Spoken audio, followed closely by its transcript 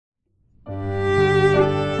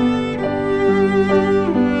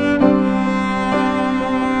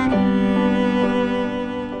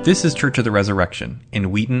This is Church of the Resurrection in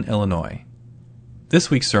Wheaton, Illinois. This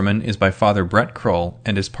week's sermon is by Father Brett Kroll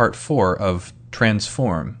and is part 4 of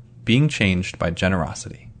Transform, Being Changed by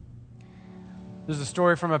Generosity. There's a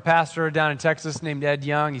story from a pastor down in Texas named Ed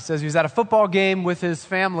Young. He says he was at a football game with his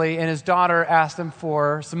family, and his daughter asked him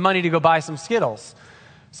for some money to go buy some Skittles.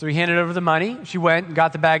 So he handed over the money. She went and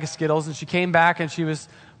got the bag of Skittles, and she came back, and she was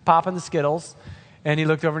popping the Skittles. And he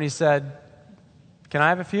looked over and he said, "Can I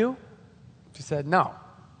have a few?" She said, "No."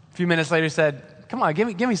 A few minutes later, he said, "Come on,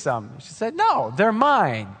 give me some." She said, "No, they're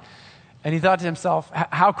mine." And he thought to himself,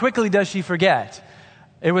 how quickly does she forget?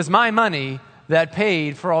 It was my money that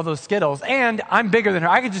paid for all those Skittles, and I'm bigger than her.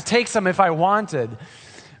 I could just take some if I wanted.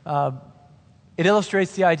 It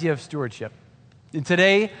illustrates the idea of stewardship. And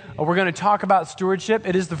today, we're going to talk about stewardship.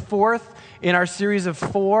 It is the fourth in our series of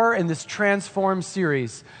 4 in this Transform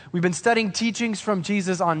series. We've been studying teachings from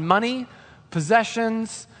Jesus on money,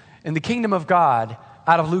 possessions, and the kingdom of God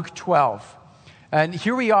out of Luke 12. And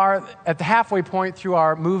here we are at the halfway point through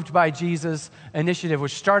our Moved by Jesus initiative,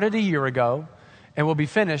 which started a year ago and will be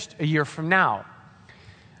finished a year from now.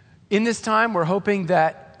 In this time, we're hoping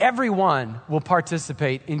that everyone will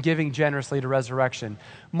participate in giving generously to Resurrection.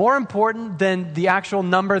 More important than the actual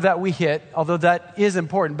number that we hit, although that is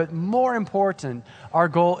important, but more important, our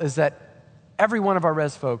goal is that every one of our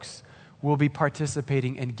Res folks will be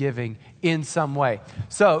participating and giving in some way.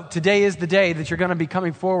 So today is the day that you're going to be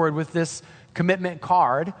coming forward with this commitment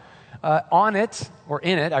card. On it, or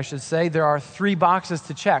in it, I should say, there are 3 boxes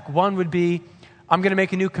to check. One would be, I'm going to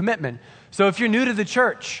make a new commitment. So if you're new to the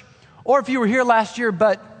church, or if you were here last year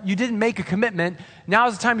but you didn't make a commitment, now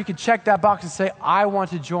is the time you can check that box and say, I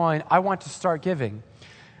want to join, I want to start giving.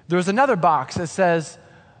 There's another box that says,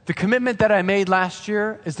 the commitment that I made last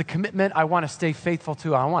year is the commitment I want to stay faithful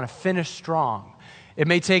to. I want to finish strong. It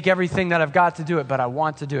may take everything that I've got to do it, but I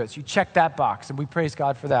want to do it. So you check that box, and we praise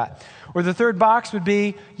God for that. Or the third box would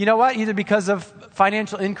be, you know what, either because of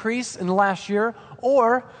financial increase in the last year,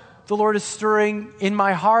 or the Lord is stirring in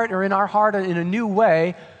my heart or in our heart in a new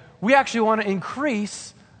way, we actually want to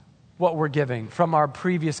increase what we're giving from our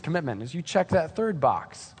previous commitment. As you check that third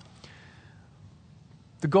box,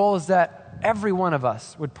 the goal is that every one of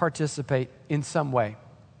us would participate in some way.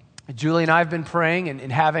 Julie and I have been praying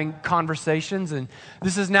and having conversations, and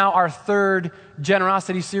this is now our 3rd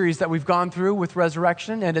generosity series that we've gone through with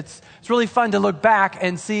Resurrection, and it's really fun to look back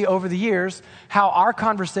and see over the years how our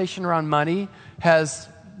conversation around money has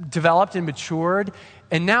developed and matured,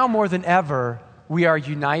 and now more than ever, we are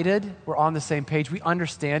united, we're on the same page, we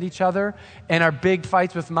understand each other, and our big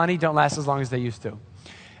fights with money don't last as long as they used to.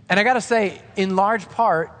 And I got to say, in large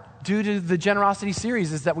part, due to the generosity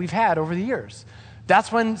series that we've had over the years.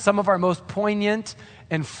 That's when some of our most poignant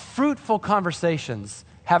and fruitful conversations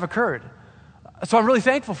have occurred. So I'm really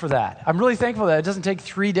thankful for that. I'm really thankful that it doesn't take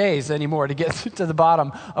 3 days anymore to get to the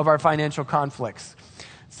bottom of our financial conflicts.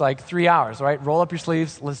 It's like 3 hours, right? Roll up your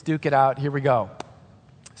sleeves, let's duke it out, here we go.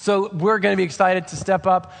 So we're going to be excited to step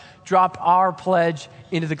up, drop our pledge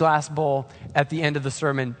into the glass bowl at the end of the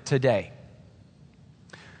sermon today.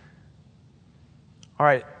 All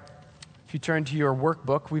right. If you turn to your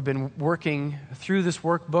workbook, we've been working through this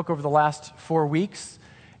workbook over the last 4 weeks,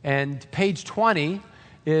 and page 20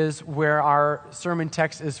 is where our sermon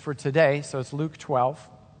text is for today, so it's Luke 12.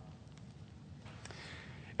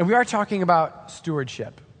 And we are talking about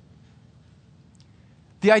stewardship.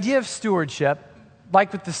 The idea of stewardship,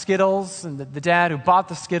 like with the Skittles and the dad who bought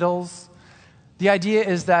the Skittles, the idea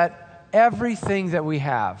is that everything that we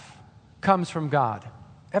have comes from God.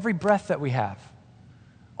 Every breath that we have.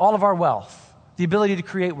 All of our wealth, the ability to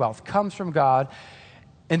create wealth, comes from God,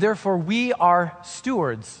 and therefore we are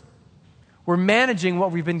stewards. We're managing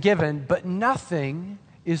what we've been given, but nothing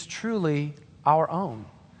is truly our own.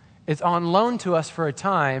 It's on loan to us for a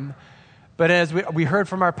time, but as we heard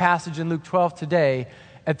from our passage in Luke 12 today,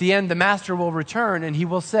 at the end the master will return and he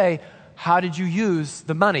will say, how did you use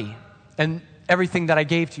the money and everything that I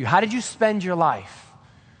gave to you? How did you spend your life?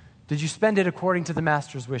 Did you spend it according to the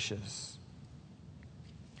master's wishes?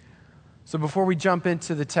 So before we jump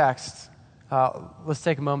into the text, let's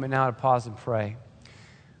take a moment now to pause and pray.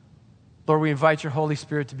 Lord, we invite your Holy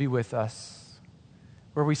Spirit to be with us.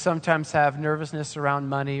 Where we sometimes have nervousness around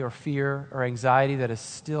money or fear or anxiety that is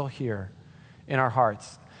still here in our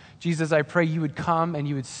hearts. Jesus, I pray you would come and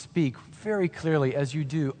you would speak very clearly as you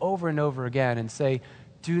do over and over again and say,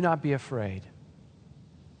 do not be afraid.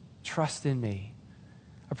 Trust in me.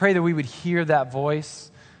 I pray that we would hear that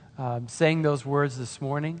voice saying those words this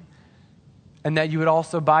morning. And that you would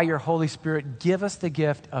also, by your Holy Spirit, give us the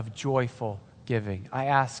gift of joyful giving. I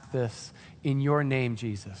ask this in your name,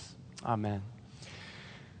 Jesus. Amen.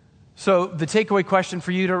 So the takeaway question for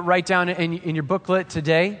you to write down in your booklet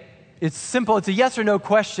today, it's simple. It's a yes or no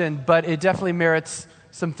question, but it definitely merits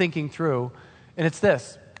some thinking through. And it's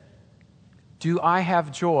this: do I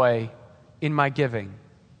have joy in my giving?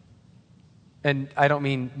 And I don't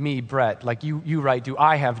mean me, Brett, like you write, do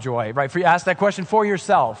I have joy, right? For you ask that question for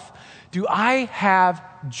yourself. Do I have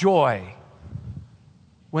joy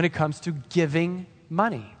when it comes to giving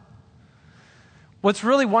money? What's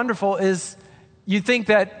really wonderful is you'd think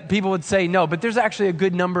that people would say no, but there's actually a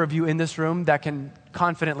good number of you in this room that can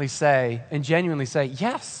confidently say and genuinely say,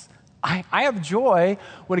 yes, I have joy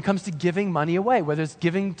when it comes to giving money away, whether it's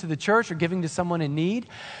giving to the church or giving to someone in need.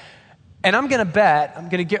 And I'm going to bet,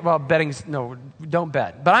 don't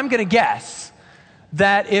bet, but I'm going to guess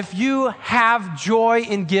that if you have joy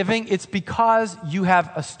in giving, it's because you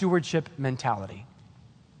have a stewardship mentality.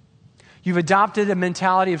 You've adopted a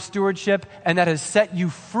mentality of stewardship, and that has set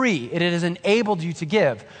you free. It has enabled you to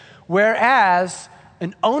give. Whereas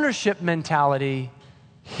an ownership mentality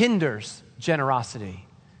hinders generosity.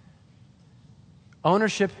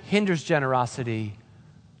 Ownership hinders generosity.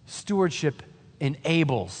 Stewardship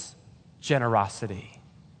enables generosity.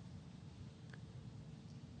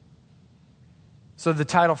 So the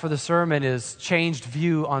title for the sermon is Changed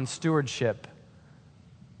View on Stewardship.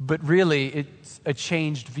 But really, it's a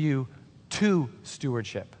changed view to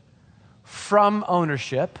stewardship. From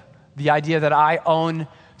ownership, the idea that I own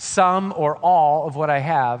some or all of what I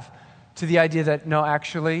have, to the idea that, no,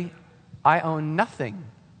 actually, I own nothing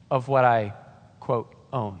of what I, quote,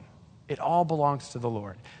 own. It all belongs to the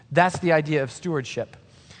Lord. That's the idea of stewardship.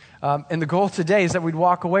 And the goal today is that we'd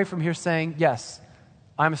walk away from here saying, yes,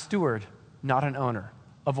 I'm a steward, not an owner,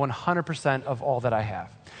 of 100% of all that I have.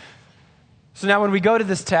 So now when we go to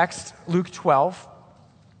this text, Luke 12,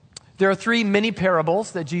 there are 3 mini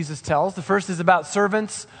parables that Jesus tells. The first is about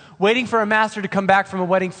servants waiting for a master to come back from a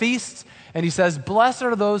wedding feast. And he says, blessed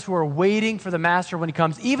are those who are waiting for the master when he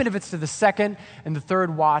comes, even if it's to the second and the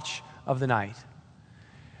third watch of the night.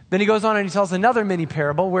 Then he goes on and he tells another mini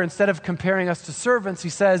parable where instead of comparing us to servants, he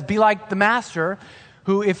says, be like the master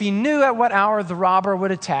who, if he knew at what hour the robber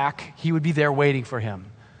would attack, he would be there waiting for him.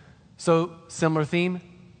 So, similar theme,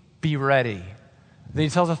 be ready. Then he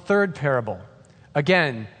tells a third parable,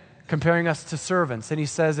 again, comparing us to servants. And he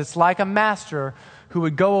says, it's like a master who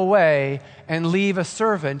would go away and leave a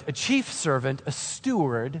servant, a chief servant, a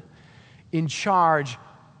steward, in charge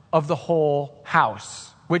of the whole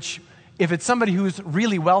house, which, if it's somebody who's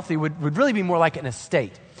really wealthy, would really be more like an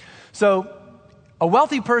estate. So a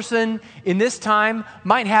wealthy person in this time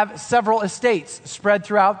might have several estates spread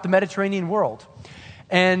throughout the Mediterranean world.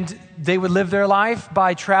 And they would live their life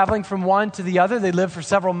by traveling from one to the other. They live for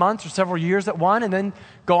several months or several years at one and then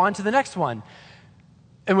go on to the next one.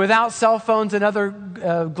 And without cell phones and other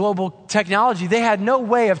global technology, they had no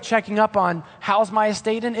way of checking up on how's my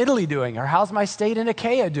estate in Italy doing or how's my estate in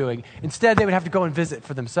Achaia doing. Instead, they would have to go and visit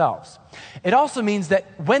for themselves. It also means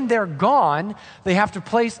that when they're gone, they have to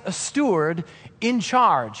place a steward in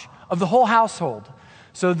charge of the whole household.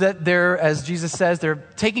 So that they're, as Jesus says, they're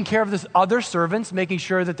taking care of this other servants, making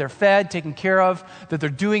sure that they're fed, taken care of, that they're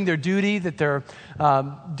doing their duty, that they're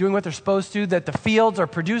doing what they're supposed to, that the fields are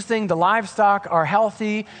producing, the livestock are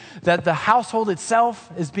healthy, that the household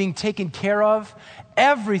itself is being taken care of.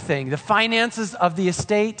 Everything, the finances of the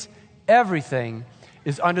estate, everything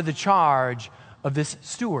is under the charge of this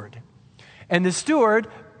steward. And the steward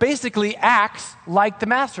basically acts like the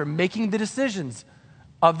master, making the decisions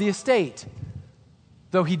of the estate.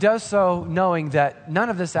 Though he does so knowing that none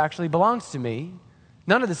of this actually belongs to me,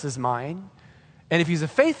 none of this is mine. And if he's a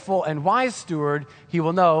faithful and wise steward, he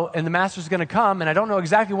will know, and the master's going to come, and I don't know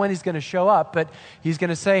exactly when he's going to show up, but he's going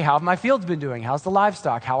to say, how have my fields been doing? How's the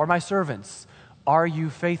livestock? How are my servants? Are you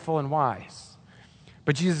faithful and wise?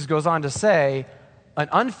 But Jesus goes on to say, an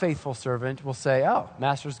unfaithful servant will say, oh,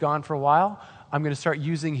 master's gone for a while. I'm going to start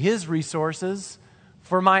using his resources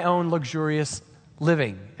for my own luxurious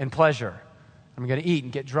living and pleasure. I'm going to eat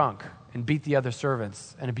and get drunk and beat the other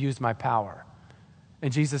servants and abuse my power.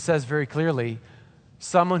 And Jesus says very clearly,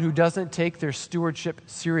 someone who doesn't take their stewardship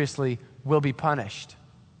seriously will be punished.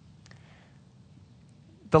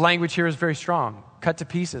 The language here is very strong. Cut to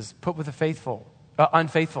pieces, put with the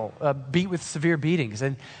unfaithful, beat with severe beatings.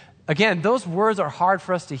 And again, those words are hard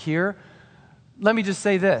for us to hear. Let me just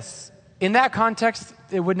say this. In that context,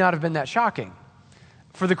 it would not have been that shocking.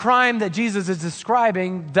 For the crime that Jesus is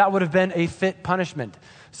describing, that would have been a fit punishment.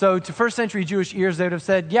 So to first century Jewish ears, they would have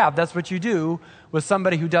said, yeah, that's what you do with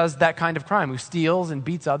somebody who does that kind of crime, who steals and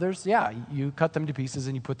beats others. Yeah, you cut them to pieces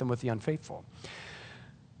and you put them with the unfaithful.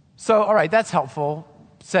 So, all right, that's helpful.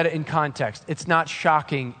 Set it in context. It's not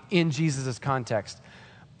shocking in Jesus' context.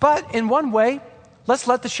 But in one way, let's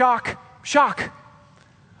let the shock.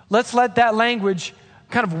 Let's let that language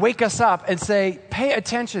kind of wake us up and say, pay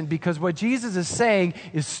attention, because what Jesus is saying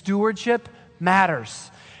is stewardship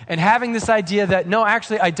matters. And having this idea that, no,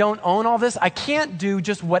 actually, I don't own all this. I can't do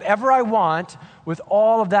just whatever I want with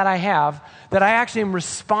all of that I have, that I actually am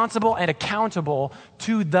responsible and accountable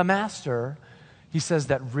to the master. He says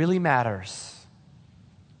that really matters.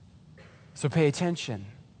 So pay attention.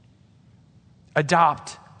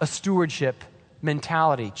 Adopt a stewardship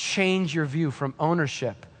mentality. Change your view from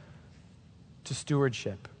ownership to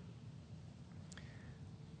stewardship.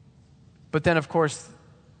 But then, of course,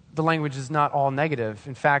 the language is not all negative.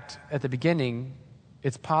 In fact, at the beginning,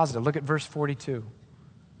 it's positive. Look at verse 42.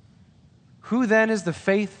 Who then is the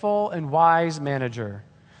faithful and wise manager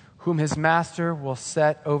whom his master will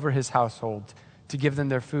set over his household to give them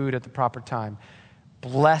their food at the proper time?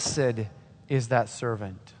 Blessed is that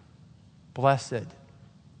servant. Blessed.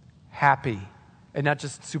 Happy. And not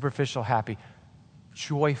just superficial happy.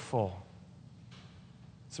 Joyful.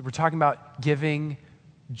 So we're talking about giving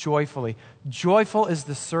joyfully. Joyful is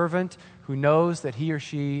the servant who knows that he or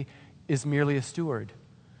she is merely a steward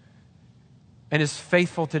and is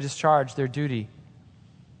faithful to discharge their duty.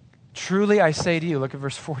 Truly I say to you, look at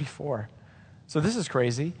verse 44. So this is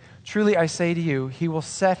crazy. Truly I say to you, he will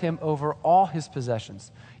set him over all his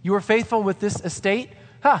possessions. You are faithful with this estate?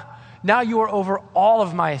 Now you are over all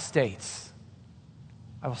of my estates.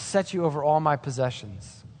 I will set you over all my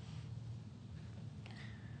possessions.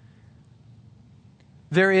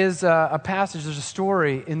 There is a passage, there's a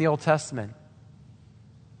story in the Old Testament,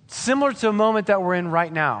 similar to a moment that we're in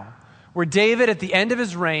right now, where David, at the end of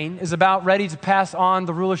his reign, is about ready to pass on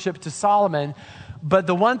the rulership to Solomon, but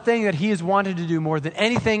the one thing that he has wanted to do more than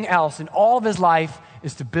anything else in all of his life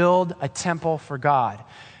is to build a temple for God.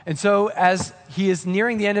 And so as he is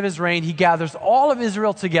nearing the end of his reign, he gathers all of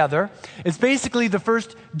Israel together. It's basically the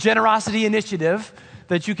first generosity initiative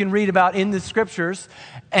that you can read about in the scriptures.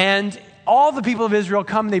 And all the people of Israel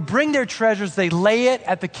come, they bring their treasures, they lay it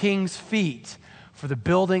at the king's feet for the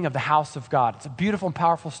building of the house of God. It's a beautiful and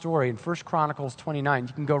powerful story in 1 Chronicles 29.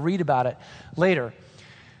 You can go read about it later.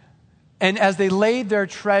 And as they laid their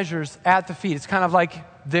treasures at the feet, it's kind of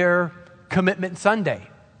like their commitment Sunday,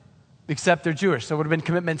 except they're Jewish, so it would have been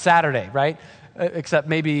commitment Saturday, right? Except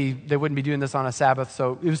maybe they wouldn't be doing this on a Sabbath,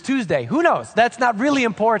 so it was Tuesday. Who knows? That's not really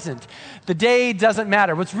important. The day doesn't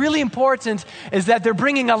matter. What's really important is that they're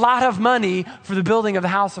bringing a lot of money for the building of the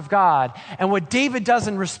house of God. And what David does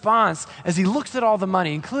in response, as he looks at all the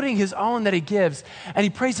money, including his own that he gives, and he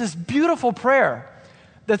prays this beautiful prayer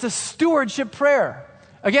that's a stewardship prayer.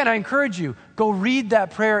 Again, I encourage you, go read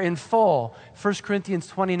that prayer in full, 1 Corinthians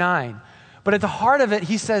 29. But at the heart of it,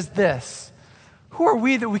 he says this: who are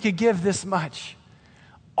we that we could give this much?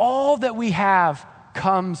 All that we have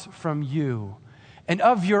comes from you, and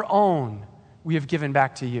of your own we have given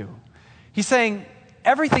back to you. He's saying,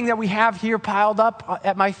 everything that we have here piled up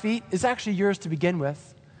at my feet is actually yours to begin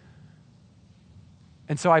with.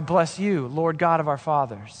 And so I bless you, Lord God of our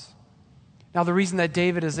fathers. Now, the reason that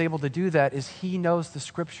David is able to do that is he knows the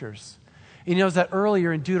scriptures. He knows that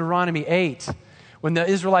earlier in Deuteronomy 8, when the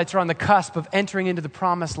Israelites are on the cusp of entering into the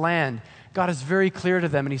promised land, God is very clear to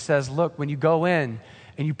them, and he says, look, when you go in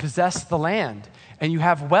and you possess the land and you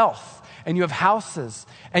have wealth and you have houses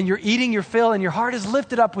and you're eating your fill and your heart is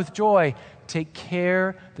lifted up with joy, take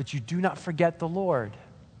care that you do not forget the Lord.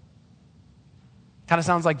 Kind of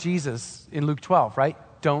sounds like Jesus in Luke 12, right?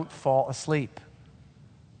 Don't fall asleep.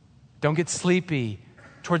 Don't get sleepy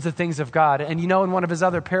towards the things of God. And you know, in one of his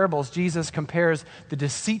other parables, Jesus compares the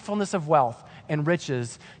deceitfulness of wealth and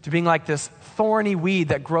riches to being like this thorny weed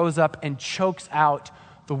that grows up and chokes out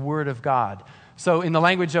the word of God. So in the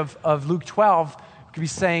language of Luke 12, we could be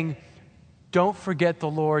saying, don't forget the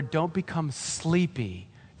Lord, don't become sleepy.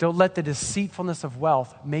 Don't let the deceitfulness of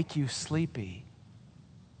wealth make you sleepy.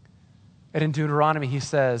 And in Deuteronomy, he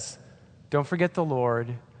says, don't forget the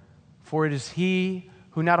Lord, for it is he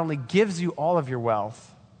who not only gives you all of your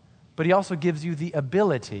wealth, but he also gives you the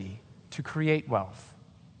ability to create wealth.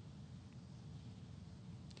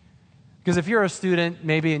 Because if you're a student,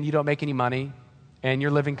 maybe, and you don't make any money, and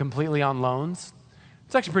you're living completely on loans,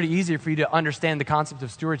 it's actually pretty easy for you to understand the concept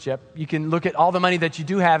of stewardship. You can look at all the money that you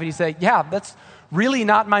do have, and you say, yeah, that's really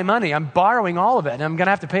not my money. I'm borrowing all of it, and I'm going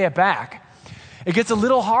to have to pay it back. It gets a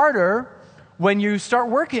little harder when you start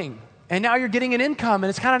working, and now you're getting an income, and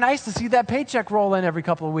it's kind of nice to see that paycheck roll in every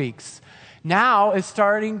couple of weeks. Now it's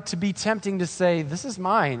starting to be tempting to say, this is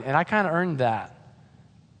mine, and I kind of earned that.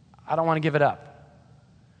 I don't want to give it up.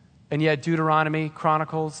 And yet Deuteronomy,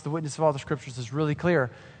 Chronicles, the witness of all the scriptures is really clear.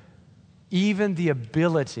 Even the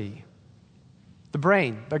ability the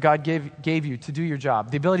brain that God gave you to do your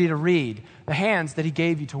job, the ability to read, the hands that he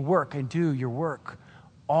gave you to work and do your work.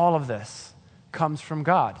 All of this comes from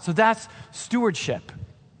God. So that's stewardship.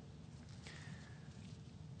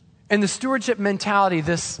 And the stewardship mentality,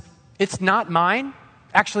 it's not mine,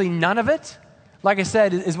 actually none of it, like I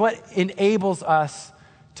said, is what enables us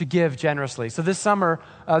to give generously. So this summer,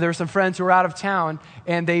 there were some friends who were out of town,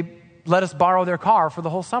 and they let us borrow their car for the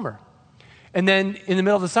whole summer. And then in the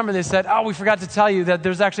middle of the summer, they said, we forgot to tell you that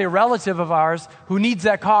there's actually a relative of ours who needs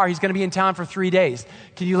that car. He's going to be in town for 3 days.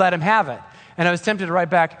 Can you let him have it? And I was tempted to write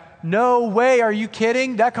back, no way, are you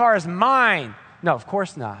kidding? That car is mine. No, of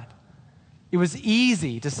course not. It was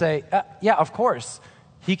easy to say, yeah, of course.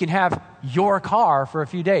 He can have your car for a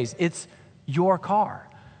few days. It's your car.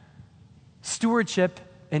 Stewardship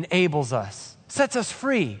enables us, sets us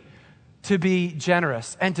free to be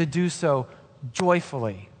generous and to do so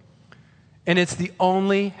joyfully. And it's the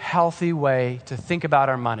only healthy way to think about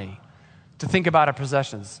our money, to think about our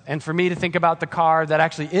possessions. And for me to think about the car that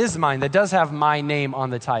actually is mine, that does have my name on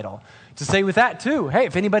the title. To say with that too, hey,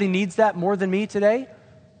 if anybody needs that more than me today,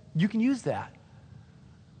 you can use that.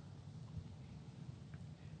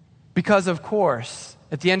 Because of course,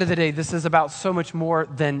 at the end of the day, this is about so much more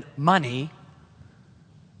than money.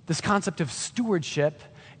 This concept of stewardship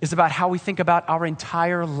is about how we think about our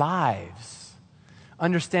entire lives.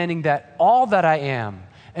 Understanding that all that I am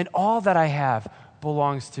and all that I have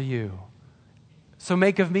belongs to you. So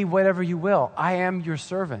make of me whatever you will. I am your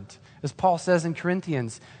servant. As Paul says in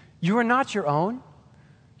Corinthians, you are not your own.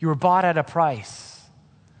 You were bought at a price.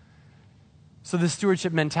 So the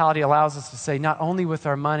stewardship mentality allows us to say, not only with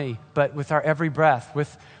our money, but with our every breath,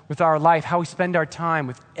 with our life, how we spend our time,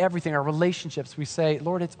 with everything, our relationships, we say,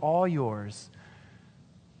 Lord, it's all yours.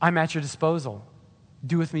 I'm at your disposal.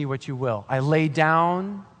 Do with me what you will. I lay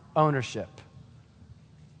down ownership,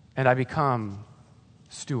 and I become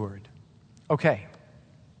steward. Okay.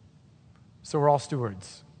 So we're all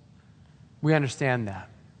stewards. We understand that.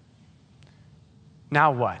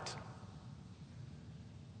 Now what?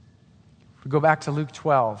 If we go back to Luke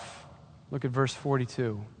 12, look at verse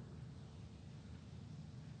 42.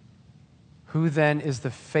 Who then is the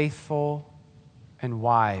faithful and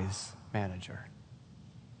wise manager?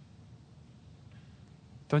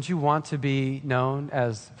 Don't you want to be known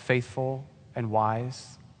as faithful and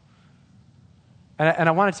wise? And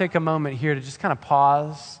I want to take a moment here to just kind of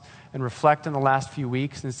pause and reflect on the last few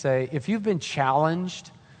weeks and say, if you've been challenged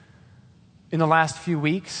in the last few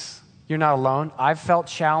weeks, you're not alone. I've felt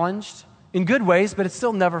challenged in good ways, but it's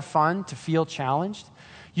still never fun to feel challenged.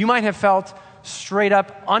 You might have felt straight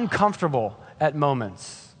up uncomfortable at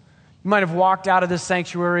moments. You might have walked out of this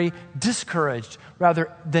sanctuary discouraged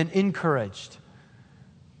rather than encouraged.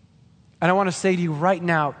 And I want to say to you right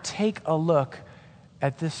now, take a look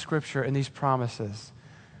at this scripture and these promises.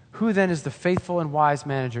 Who then is the faithful and wise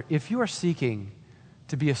manager? If you are seeking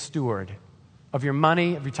to be a steward of your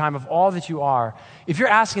money, of your time, of all that you are, if you're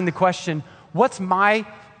asking the question, what's my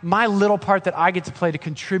little part that I get to play to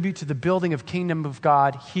contribute to the building of kingdom of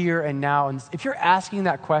God here and now, and if you're asking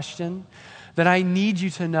that question, then I need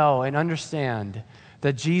you to know and understand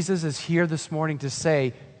that Jesus is here this morning to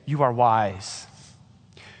say, you are wise.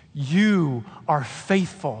 You are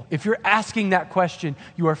faithful. If you're asking that question,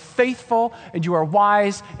 you are faithful and you are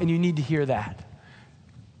wise, and you need to hear that.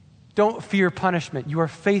 Don't fear punishment. You are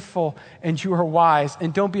faithful and you are wise,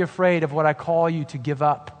 and don't be afraid of what I call you to give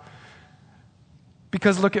up.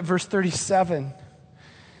 Because look at verse 37.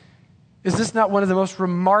 Is this not one of the most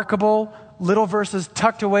remarkable little verses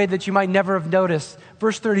tucked away that you might never have noticed?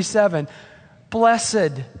 Verse 37.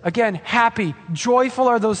 Blessed, again, happy, joyful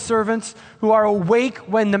are those servants who are awake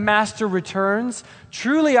when the master returns.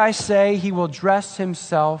 Truly I say, he will dress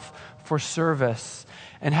himself for service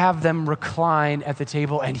and have them recline at the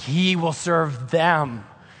table, and he will serve them.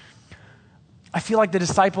 I feel like the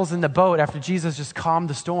disciples in the boat after Jesus just calmed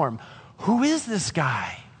the storm. Who is this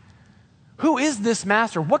guy? Who is this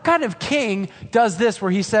master? What kind of king does this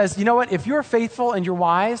where he says, you know what, if you're faithful and you're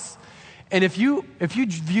wise, and if you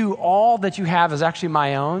view all that you have as actually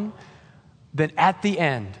my own, then at the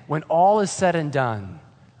end, when all is said and done,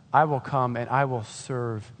 I will come and I will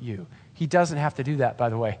serve you. He doesn't have to do that, by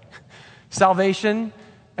the way. Salvation,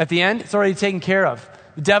 at the end, it's already taken care of.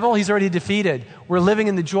 The devil, he's already defeated. We're living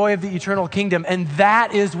in the joy of the eternal kingdom. And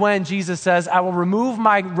that is when Jesus says, I will remove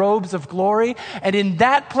my robes of glory. And in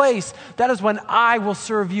that place, that is when I will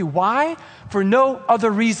serve you. Why? For no other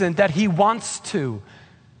reason that he wants to.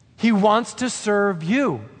 He wants to serve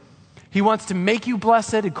you. He wants to make you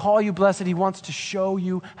blessed and call you blessed. He wants to show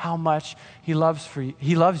you how much he loves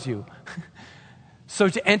you. So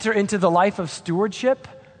to enter into the life of stewardship,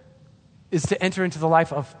 is to enter into the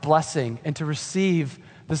life of blessing and to receive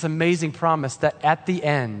this amazing promise that at the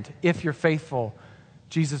end, if you're faithful,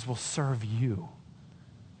 Jesus will serve you.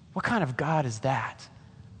 What kind of God is that?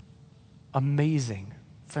 Amazing,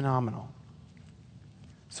 phenomenal.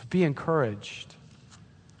 So be encouraged.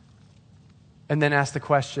 And then ask the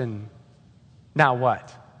question, now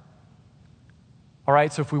what? All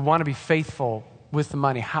right, so if we want to be faithful with the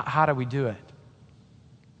money, how do we do it?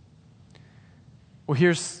 Well,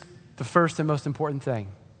 here's the first and most important thing.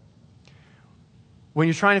 When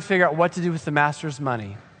you're trying to figure out what to do with the master's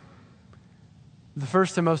money, the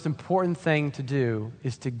first and most important thing to do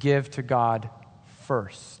is to give to God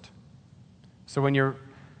first. So when you're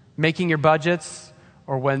making your budgets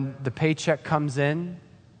or when the paycheck comes in,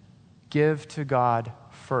 give to God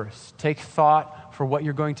first. Take thought for what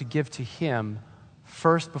you're going to give to Him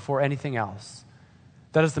first before anything else.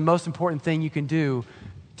 That is the most important thing you can do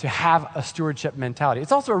to have a stewardship mentality.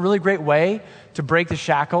 It's also a really great way to break the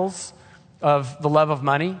shackles of the love of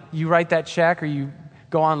money. You write that check or you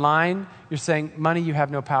go online, you're saying, money, you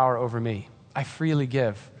have no power over me. I freely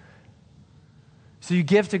give. So you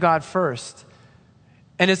give to God first.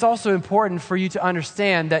 And it's also important for you to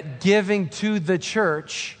understand that giving to the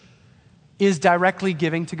church is directly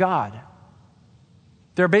giving to God.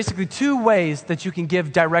 There are basically two ways that you can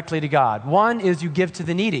give directly to God. One is you give to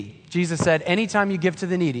the needy. Jesus said, anytime you give to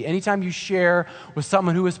the needy, anytime you share with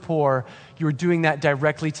someone who is poor, you are doing that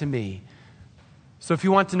directly to me. So if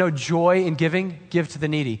you want to know joy in giving, give to the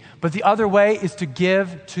needy. But the other way is to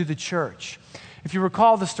give to the church. If you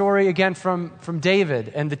recall the story again from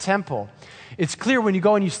David and the temple, it's clear when you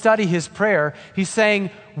go and you study his prayer, he's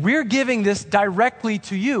saying, we're giving this directly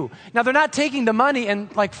to you. Now, they're not taking the money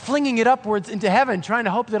and like flinging it upwards into heaven, trying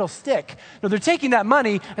to hope that it'll stick. No, they're taking that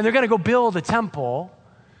money and they're going to go build a temple.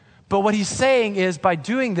 But what he's saying is, by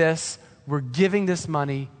doing this, we're giving this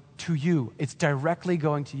money to you. It's directly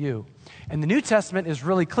going to you. And the New Testament is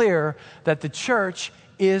really clear that the church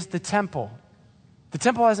is the temple. The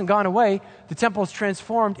temple hasn't gone away. The temple is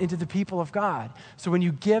transformed into the people of God. So when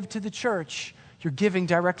you give to the church, you're giving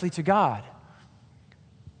directly to God.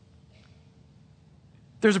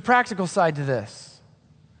 There's a practical side to this.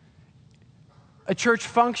 A church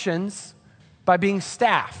functions by being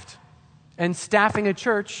staffed, and staffing a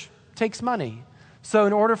church takes money. So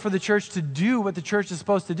in order for the church to do what the church is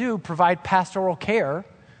supposed to do, provide pastoral care,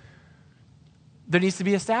 there needs to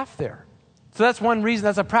be a staff there. So that's one reason,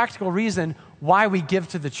 that's a practical reason why we give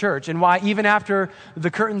to the church, and why even after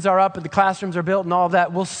the curtains are up and the classrooms are built and all of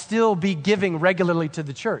that, we'll still be giving regularly to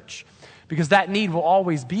the church, because that need will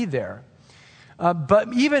always be there.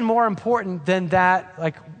 But even more important than that,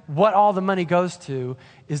 like what all the money goes to,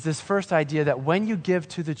 is this first idea that when you give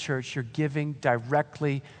to the church, you're giving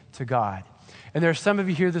directly to God. And there are some of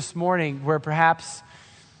you here this morning where perhaps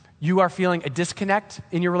you are feeling a disconnect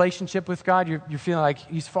in your relationship with God. You're feeling like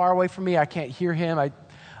He's far away from me. I can't hear Him.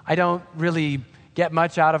 I don't really get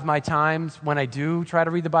much out of my times when I do try to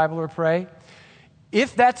read the Bible or pray.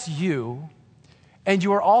 If that's you, and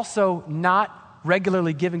you are also not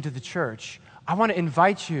regularly giving to the church, I want to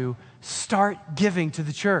invite you, start giving to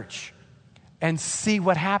the church and see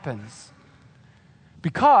what happens.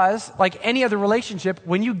 Because, like any other relationship,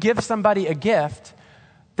 when you give somebody a gift,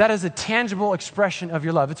 that is a tangible expression of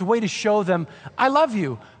your love. It's a way to show them, I love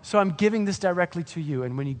you, so I'm giving this directly to you.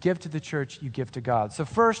 And when you give to the church, you give to God. So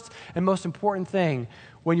first and most important thing,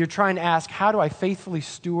 when you're trying to ask, how do I faithfully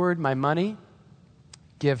steward my money?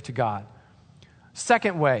 Give to God.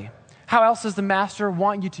 Second way, how else does the master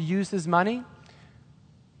want you to use his money?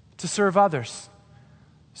 To serve others.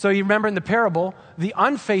 So you remember in the parable, the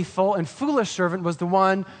unfaithful and foolish servant was the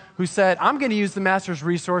one who said, I'm going to use the master's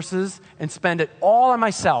resources and spend it all on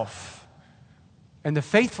myself. And the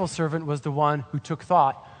faithful servant was the one who took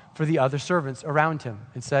thought for the other servants around him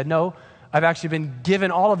and said, no, I've actually been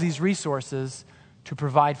given all of these resources to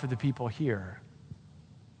provide for the people here.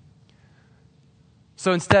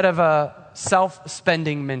 So instead of a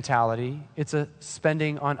self-spending mentality, it's a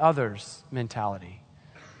spending on others mentality.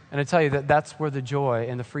 And I tell you that that's where the joy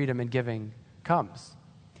and the freedom in giving comes.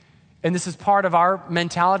 And this is part of our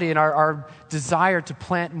mentality and our desire to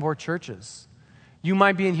plant more churches. You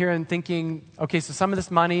might be in here and thinking, okay, so some of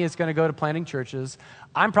this money is going to go to planting churches.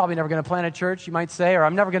 I'm probably never going to plant a church, you might say, or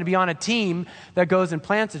I'm never going to be on a team that goes and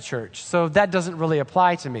plants a church. So that doesn't really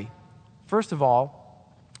apply to me. First of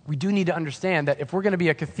all, we do need to understand that if we're going to be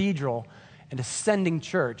a cathedral and a sending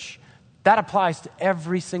church, that applies to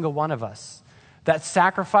every single one of us. That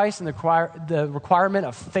sacrifice and the requirement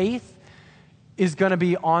of faith is going to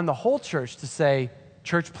be on the whole church to say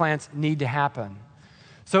church plants need to happen.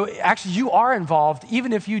 So actually, you are involved,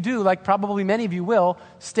 even if you do, like probably many of you will,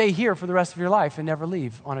 stay here for the rest of your life and never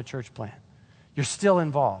leave on a church plant. You're still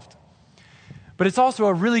involved. But it's also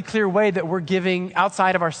a really clear way that we're giving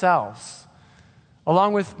outside of ourselves.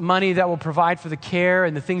 Along with money that will provide for the care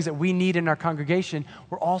and the things that we need in our congregation,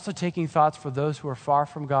 we're also taking thoughts for those who are far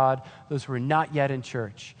from God, those who are not yet in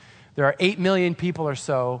church. There are 8 million people or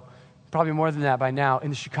so, probably more than that by now, in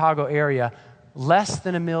the Chicago area. Less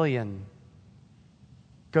than 1 million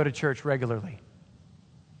go to church regularly.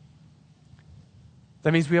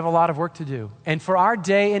 That means we have a lot of work to do. And for our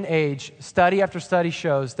day and age, study after study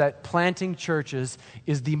shows that planting churches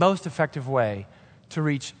is the most effective way to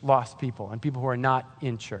reach lost people and people who are not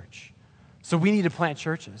in church. So we need to plant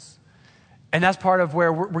churches. And that's part of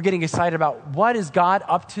where we're getting excited about what is God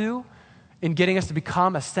up to in getting us to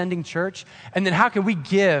become a sending church? And then how can we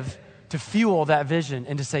give to fuel that vision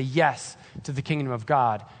and to say yes to the kingdom of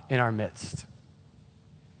God in our midst?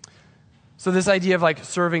 So this idea of like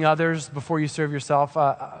serving others before you serve yourself,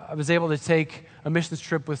 I was able to take a missions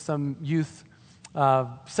trip with some youth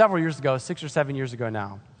several years ago, 6 or 7 years ago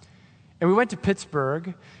now. And we went to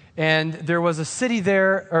Pittsburgh, and there was a city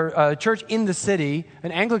there, or a church in the city,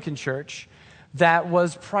 an Anglican church, that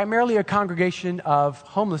was primarily a congregation of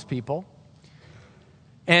homeless people.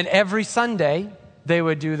 And every Sunday, they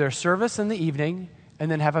would do their service in the evening and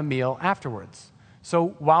then have a meal afterwards. So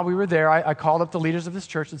while we were there, I called up the leaders of this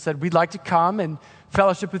church and said, we'd like to come and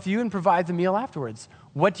fellowship with you and provide the meal afterwards.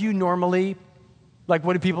 What do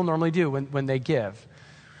people normally do when they give?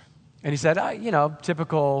 And he said,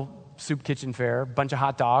 typical soup kitchen fare, bunch of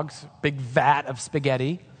hot dogs, big vat of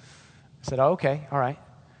spaghetti. I said, oh, okay, all right.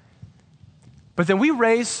 But then we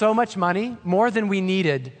raised so much money, more than we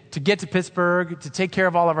needed to get to Pittsburgh, to take care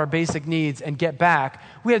of all of our basic needs and get back.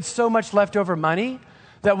 We had so much leftover money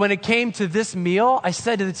that when it came to this meal, I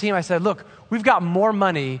said to the team, look, we've got more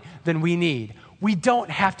money than we need. We don't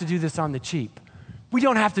have to do this on the cheap. We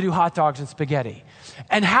don't have to do hot dogs and spaghetti.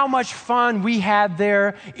 And how much fun we had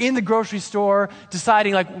there in the grocery store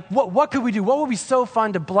deciding what could we do? What would be so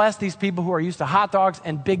fun to bless these people who are used to hot dogs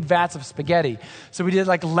and big vats of spaghetti? So we did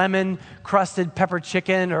lemon crusted pepper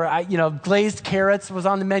chicken or glazed carrots was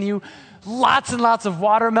on the menu. Lots and lots of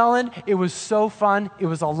watermelon. It was so fun. It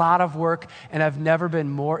was a lot of work, and I've never been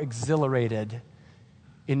more exhilarated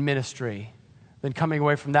in ministry than coming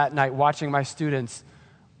away from that night watching my students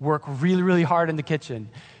work really, really hard in the kitchen.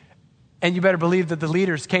 And you better believe that the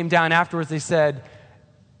leaders came down afterwards. They said,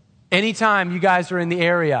 anytime you guys are in the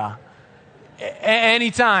area,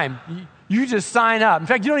 anytime, you just sign up. In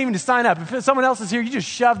fact, you don't even just sign up. If someone else is here, you just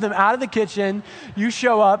shove them out of the kitchen. You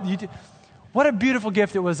show up. What a beautiful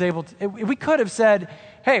gift it was able to. We could have said,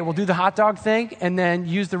 hey, we'll do the hot dog thing and then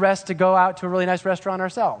use the rest to go out to a really nice restaurant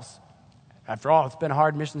ourselves. After all, it's been a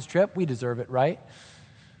hard missions trip. We deserve it, right?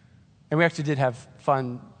 And we actually did have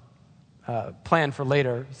fun planned for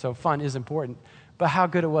later, so fun is important. But how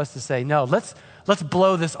good it was to say, no, let's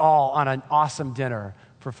blow this all on an awesome dinner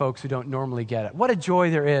for folks who don't normally get it. What a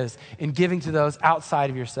joy there is in giving to those outside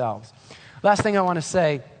of yourselves. Last thing I want to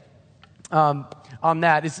say on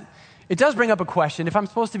that is, it does bring up a question. If I'm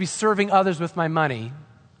supposed to be serving others with my money,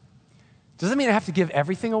 does that mean I have to give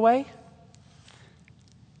everything away?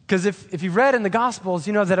 Because if you've read in the Gospels,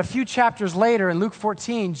 you know that a few chapters later in Luke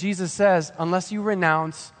 14, Jesus says, unless you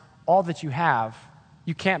renounce all that you have,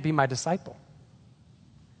 you can't be my disciple.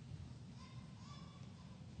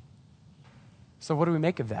 So what do we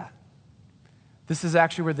make of that? This is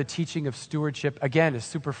actually where the teaching of stewardship, again, is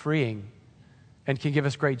super freeing and can give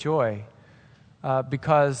us great joy.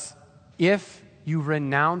 Because if you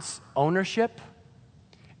renounce ownership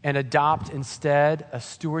and adopt instead a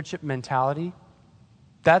stewardship mentality,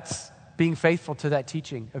 that's being faithful to that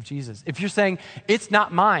teaching of Jesus. If you're saying, it's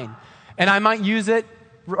not mine, and I might use it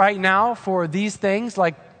right now for these things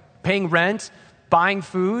like paying rent, buying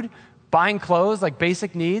food, buying clothes, like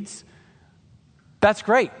basic needs, that's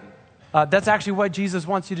great. That's actually what Jesus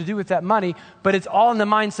wants you to do with that money, but it's all in the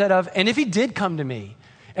mindset of, and if he did come to me,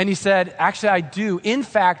 and he said, actually, I do, in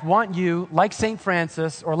fact, want you, like St.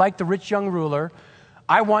 Francis or like the rich young ruler,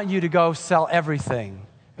 I want you to go sell everything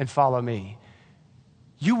and follow me.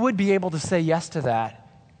 You would be able to say yes to that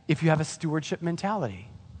if you have a stewardship mentality.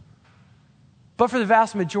 But for the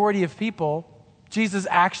vast majority of people, Jesus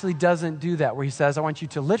actually doesn't do that, where he says, I want you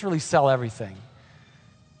to literally sell everything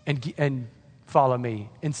and follow me.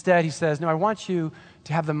 Instead, he says, no, I want you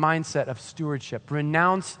to have the mindset of stewardship,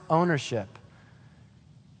 renounce ownership,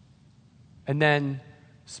 and then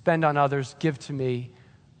spend on others, give to me.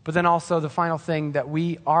 But then also the final thing that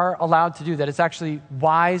we are allowed to do, that it's actually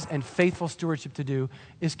wise and faithful stewardship to do,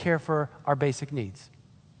 is care for our basic needs.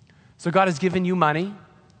 So God has given you money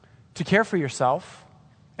to care for yourself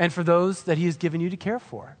and for those that he has given you to care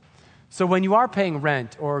for. So when you are paying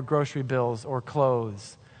rent or grocery bills or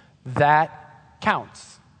clothes, that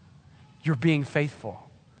counts. You're being faithful.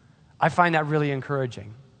 I find that really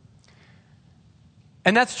encouraging.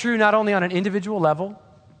 And that's true not only on an individual level,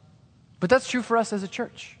 but that's true for us as a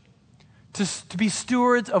church, to be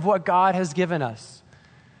stewards of what God has given us.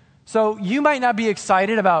 So you might not be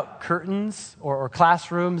excited about curtains or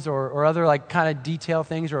classrooms or other like kind of detail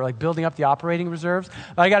things or like building up the operating reserves.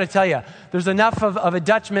 But I got to tell you, there's enough of a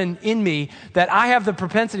Dutchman in me that I have the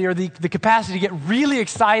propensity or the capacity to get really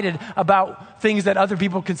excited about things that other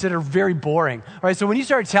people consider very boring. All right, so when you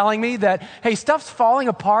start telling me that, hey, stuff's falling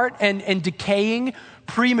apart and decaying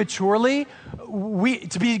prematurely,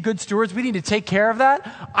 to be good stewards, we need to take care of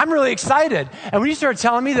that. I'm really excited. And when you start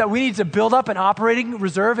telling me that we need to build up an operating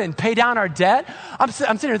reserve and pay down our debt, I'm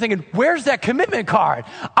sitting here thinking, where's that commitment card?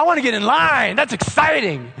 I want to get in line. That's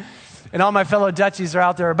exciting. And all my fellow Dutchies are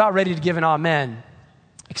out there about ready to give an amen,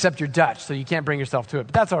 except you're Dutch, so you can't bring yourself to it,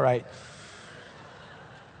 but that's all right.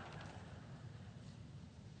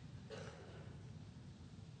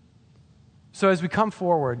 So as we come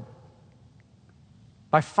forward,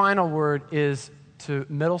 my final word is to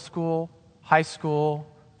middle school, high school,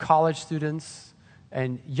 college students,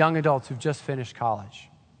 and young adults who've just finished college.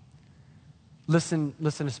 Listen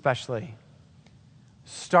especially.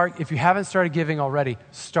 If you haven't started giving already,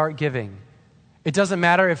 start giving. It doesn't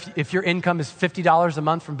matter if your income is $50 a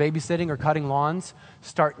month from babysitting or cutting lawns,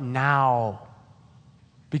 start now.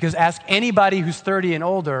 Because ask anybody who's 30 and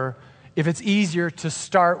older if it's easier to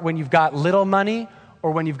start when you've got little money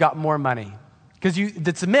or when you've got more money. Because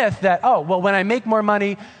it's a myth that, when I make more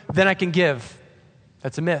money, then I can give.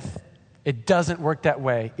 That's a myth. It doesn't work that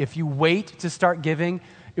way. If you wait to start giving,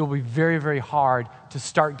 it will be very, very hard to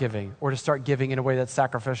start giving or to start giving in a way that's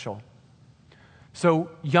sacrificial. So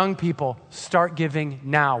young people, start giving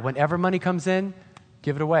now. Whenever money comes in,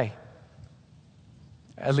 give it away.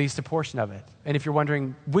 At least a portion of it. And if you're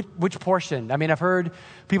wondering, which portion? I mean, I've heard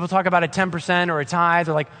people talk about a 10% or a tithe.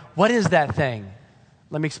 They're like, what is that thing?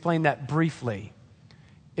 Let me explain that briefly.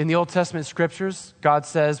 In the Old Testament scriptures, God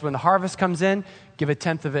says when the harvest comes in, give a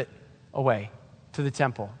tenth of it away to the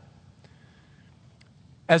temple.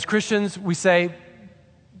 As Christians, we say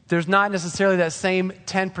there's not necessarily that same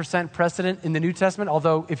 10% precedent in the New Testament,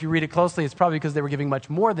 although if you read it closely, it's probably because they were giving much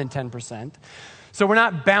more than 10%. So we're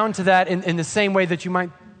not bound to that in the same way that you might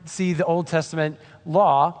see the Old Testament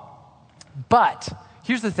law. But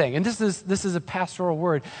here's the thing, and this is a pastoral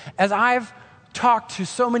word. As I've talked to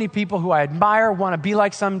so many people who I admire, want to be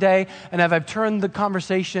like someday, and I've turned the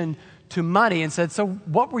conversation to money and said, so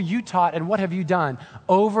what were you taught and what have you done?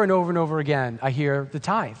 Over and over and over again, I hear the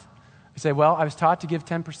tithe. I say, well, I was taught to give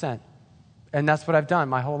 10%, and that's what I've done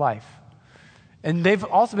my whole life. And they've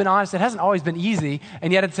also been honest, it hasn't always been easy,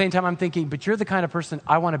 and yet at the same time I'm thinking, but you're the kind of person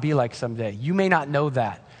I want to be like someday. You may not know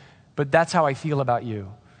that, but that's how I feel about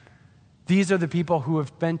you. These are the people who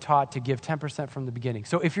have been taught to give 10% from the beginning.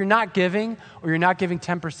 So if you're not giving or you're not giving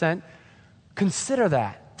 10%, consider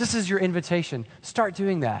that. This is your invitation. Start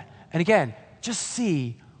doing that. And again, just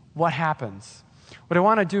see what happens. What I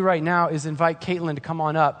want to do right now is invite Caitlin to come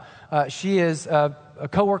on up. She is a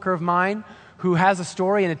coworker of mine who has a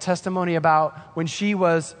story and a testimony about when she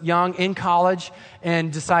was young in college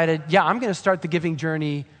and decided, I'm going to start the giving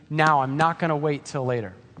journey now. I'm not going to wait till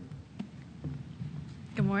later.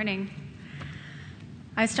 Good morning.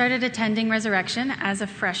 I started attending Resurrection as a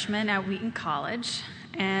freshman at Wheaton College,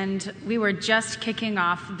 and we were just kicking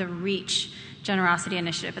off the REACH Generosity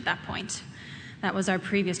Initiative at that point. That was our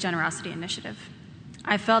previous generosity initiative.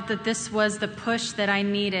 I felt that this was the push that I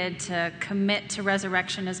needed to commit to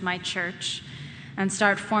Resurrection as my church and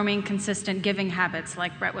start forming consistent giving habits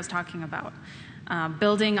like Brett was talking about,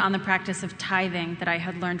 building on the practice of tithing that I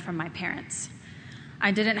had learned from my parents. I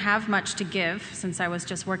didn't have much to give since I was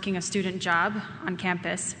just working a student job on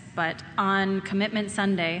campus, but on Commitment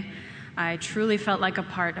Sunday, I truly felt like a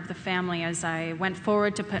part of the family as I went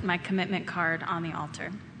forward to put my commitment card on the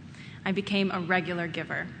altar. I became a regular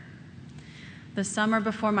giver. The summer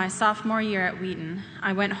before my sophomore year at Wheaton,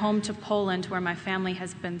 I went home to Poland where my family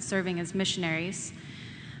has been serving as missionaries.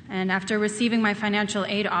 And after receiving my financial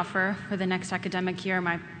aid offer for the next academic year,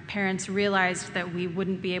 my parents realized that we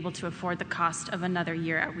wouldn't be able to afford the cost of another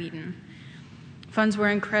year at Wheaton. Funds were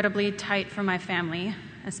incredibly tight for my family,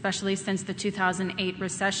 especially since the 2008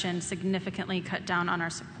 recession significantly cut down on our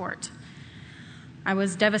support. I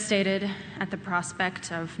was devastated at the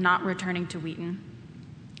prospect of not returning to Wheaton,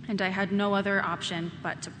 and I had no other option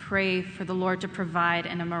but to pray for the Lord to provide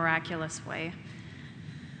in a miraculous way.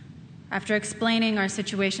 After explaining our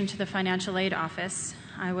situation to the financial aid office,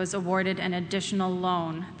 I was awarded an additional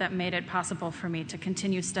loan that made it possible for me to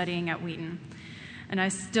continue studying at Wheaton. And I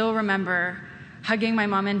still remember hugging my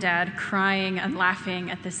mom and dad, crying and laughing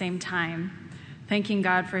at the same time, thanking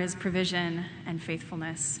God for his provision and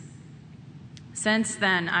faithfulness. Since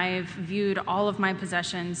then, I've viewed all of my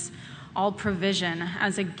possessions, all provision,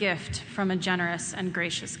 as a gift from a generous and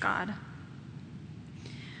gracious God.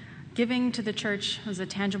 Giving to the church was a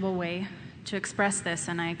tangible way to express this,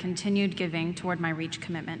 and I continued giving toward my Reach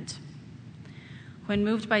commitment. When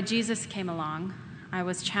Moved by Jesus came along, I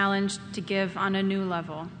was challenged to give on a new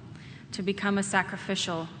level, to become a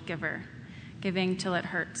sacrificial giver, giving till it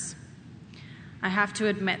hurts. I have to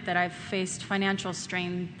admit that I've faced financial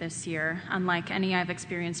strain this year, unlike any I've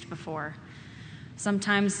experienced before.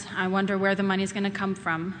 Sometimes I wonder where the money's going to come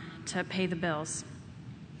from to pay the bills.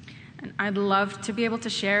 And I'd love to be able to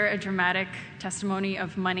share a dramatic testimony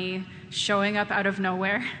of money showing up out of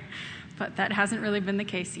nowhere, but that hasn't really been the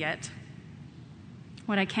case yet.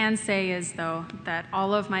 What I can say is, though, that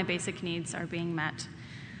all of my basic needs are being met.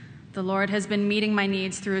 The Lord has been meeting my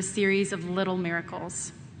needs through a series of little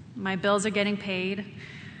miracles. My bills are getting paid.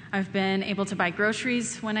 I've been able to buy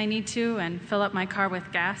groceries when I need to and fill up my car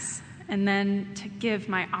with gas, and then to give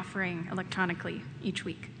my offering electronically each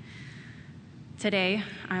week. Today,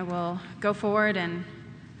 I will go forward and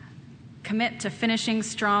commit to finishing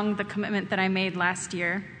strong the commitment that I made last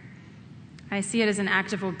year. I see it as an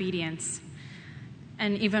act of obedience,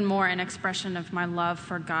 and even more an expression of my love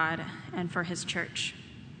for God and for his church.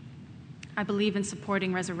 I believe in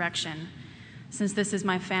supporting Resurrection, since this is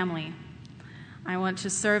my family. I want to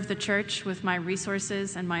serve the church with my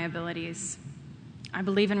resources and my abilities. I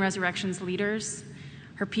believe in Resurrection's leaders,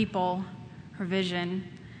 her people, her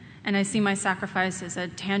vision, and I see my sacrifice as a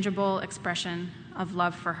tangible expression of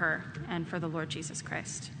love for her and for the Lord Jesus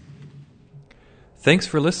Christ. Thanks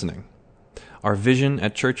for listening. Our vision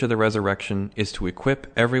at Church of the Resurrection is to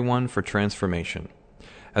equip everyone for transformation.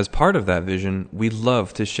 As part of that vision, we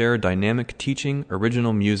love to share dynamic teaching,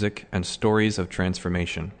 original music, and stories of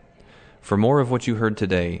transformation. For more of what you heard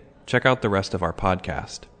today, check out the rest of our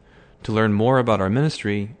podcast. To learn more about our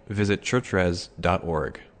ministry, visit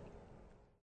churchres.org.